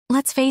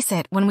Let's face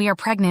it, when we are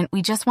pregnant,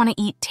 we just want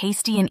to eat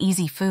tasty and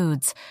easy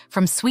foods,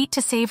 from sweet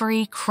to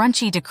savory,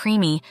 crunchy to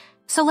creamy.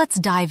 So let's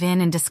dive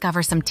in and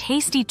discover some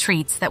tasty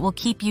treats that will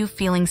keep you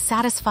feeling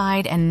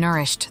satisfied and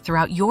nourished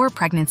throughout your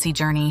pregnancy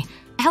journey.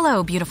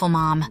 Hello, beautiful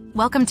mom.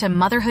 Welcome to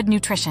Motherhood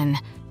Nutrition.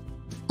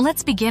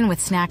 Let's begin with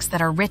snacks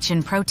that are rich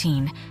in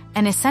protein,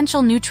 an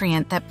essential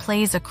nutrient that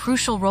plays a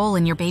crucial role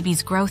in your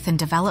baby's growth and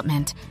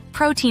development.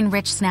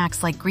 Protein-rich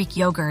snacks like Greek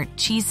yogurt,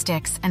 cheese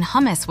sticks, and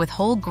hummus with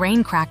whole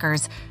grain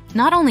crackers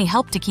not only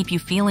help to keep you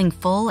feeling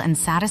full and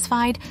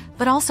satisfied,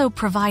 but also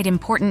provide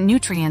important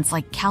nutrients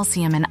like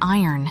calcium and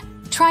iron.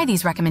 Try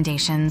these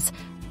recommendations.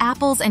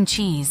 Apples and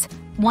cheese.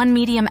 1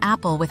 medium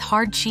apple with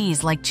hard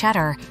cheese like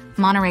cheddar,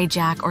 Monterey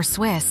Jack, or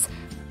Swiss.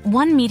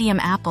 1 medium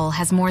apple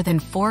has more than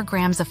 4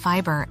 grams of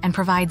fiber and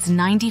provides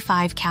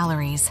 95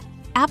 calories.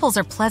 Apples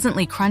are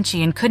pleasantly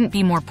crunchy and couldn't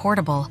be more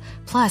portable.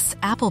 Plus,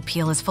 apple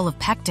peel is full of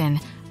pectin,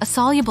 a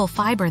soluble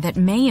fiber that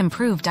may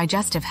improve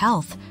digestive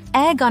health.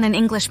 Egg on an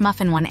English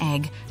muffin. 1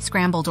 egg,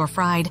 scrambled or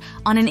fried,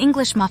 on an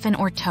English muffin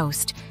or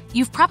toast.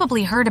 You've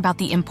probably heard about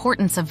the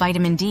importance of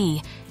vitamin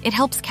D. It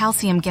helps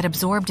calcium get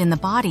absorbed in the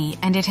body,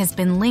 and it has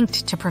been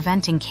linked to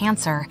preventing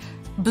cancer,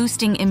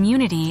 boosting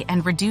immunity,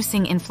 and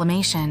reducing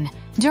inflammation.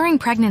 During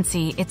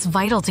pregnancy, it's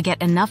vital to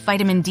get enough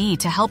vitamin D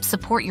to help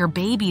support your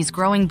baby's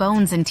growing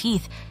bones and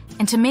teeth,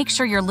 and to make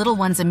sure your little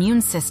one's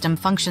immune system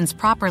functions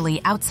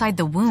properly outside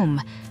the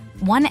womb.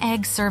 1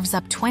 egg serves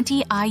up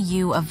 20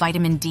 IU of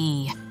vitamin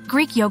D.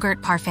 Greek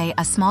yogurt parfait,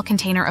 a small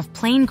container of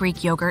plain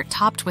Greek yogurt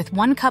topped with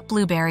 1 cup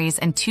blueberries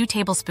and 2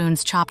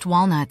 tablespoons chopped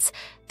walnuts.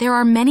 There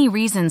are many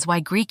reasons why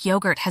Greek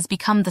yogurt has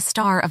become the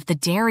star of the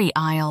dairy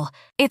aisle.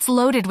 It's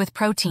loaded with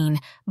protein,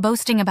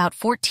 boasting about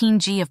 14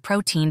 g of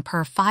protein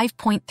per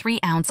 5.3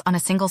 ounce on a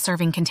single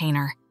serving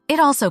container. It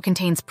also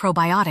contains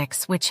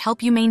probiotics, which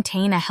help you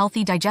maintain a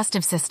healthy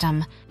digestive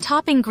system.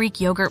 Topping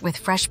Greek yogurt with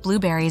fresh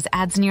blueberries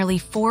adds nearly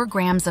 4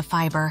 grams of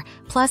fiber,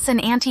 plus an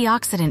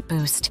antioxidant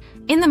boost.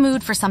 In the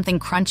mood for something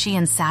crunchy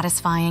and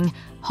satisfying,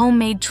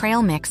 homemade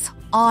trail mix.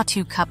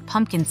 2 cup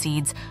pumpkin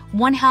seeds,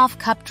 1/2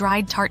 cup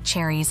dried tart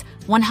cherries,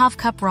 1/2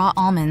 cup raw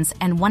almonds,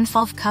 and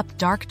 1/2 cup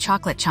dark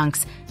chocolate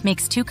chunks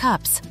makes 2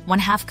 cups,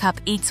 1/2 cup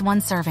each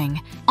 1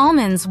 serving.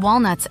 Almonds,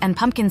 walnuts, and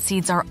pumpkin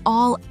seeds are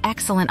all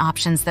excellent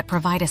options that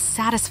provide a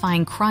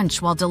satisfying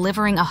crunch while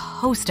delivering a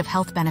host of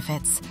health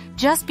benefits.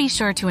 Just be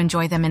sure to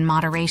enjoy them in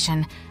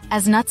moderation,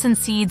 as nuts and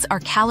seeds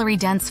are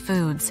calorie-dense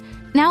foods.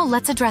 Now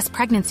let's address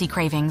pregnancy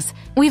cravings.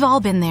 We've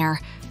all been there.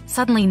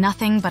 Suddenly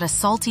nothing but a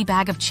salty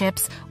bag of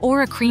chips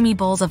or a creamy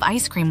bowl of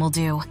ice cream will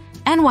do.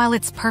 And while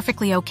it's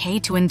perfectly okay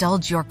to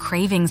indulge your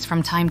cravings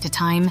from time to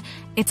time,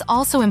 it's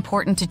also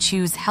important to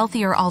choose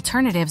healthier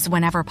alternatives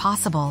whenever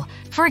possible.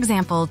 For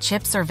example,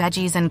 chips or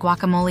veggies and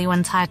guacamole.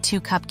 2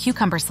 cup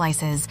cucumber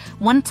slices,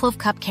 1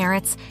 cup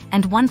carrots,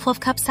 and 1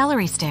 cup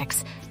celery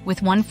sticks,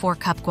 with 1/4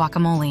 cup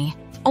guacamole.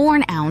 Or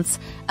an ounce,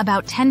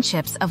 about 10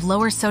 chips of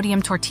lower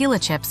sodium tortilla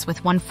chips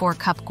with 1/4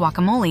 cup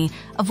guacamole.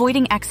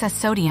 Avoiding excess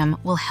sodium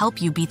will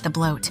help you beat the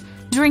bloat.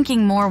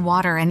 Drinking more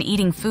water and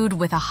eating food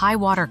with a high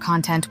water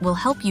content will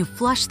help you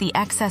flush the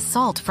excess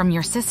salt from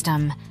your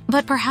system.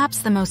 But perhaps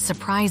the most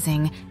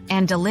surprising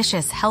and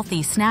delicious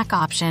healthy snack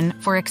option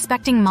for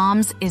expecting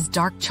moms is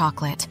dark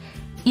chocolate.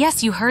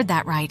 Yes, you heard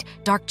that right,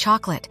 dark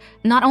chocolate.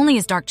 Not only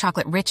is dark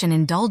chocolate rich and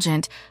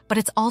indulgent, but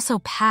it's also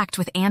packed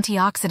with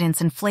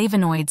antioxidants and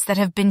flavonoids that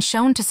have been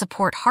shown to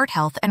support heart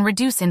health and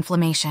reduce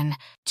inflammation.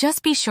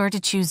 Just be sure to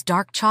choose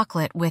dark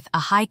chocolate with a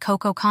high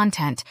cocoa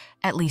content,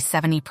 at least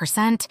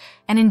 70%,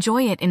 and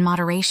enjoy it in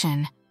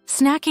moderation.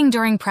 Snacking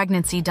during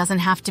pregnancy doesn't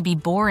have to be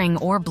boring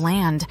or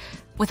bland.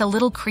 With a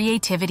little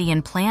creativity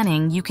and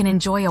planning, you can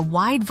enjoy a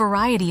wide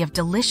variety of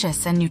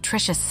delicious and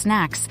nutritious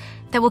snacks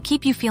that will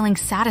keep you feeling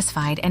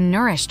satisfied and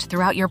nourished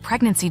throughout your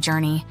pregnancy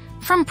journey.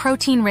 From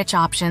protein-rich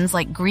options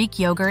like Greek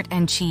yogurt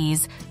and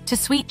cheese to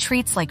sweet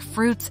treats like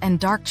fruits and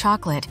dark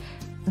chocolate,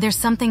 there's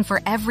something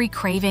for every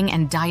craving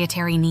and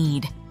dietary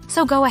need.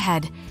 So go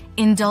ahead,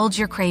 indulge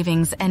your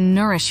cravings and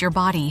nourish your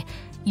body.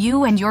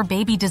 You and your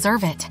baby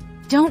deserve it.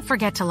 Don't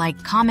forget to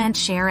like, comment,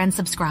 share, and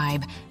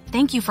subscribe.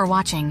 Thank you for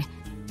watching.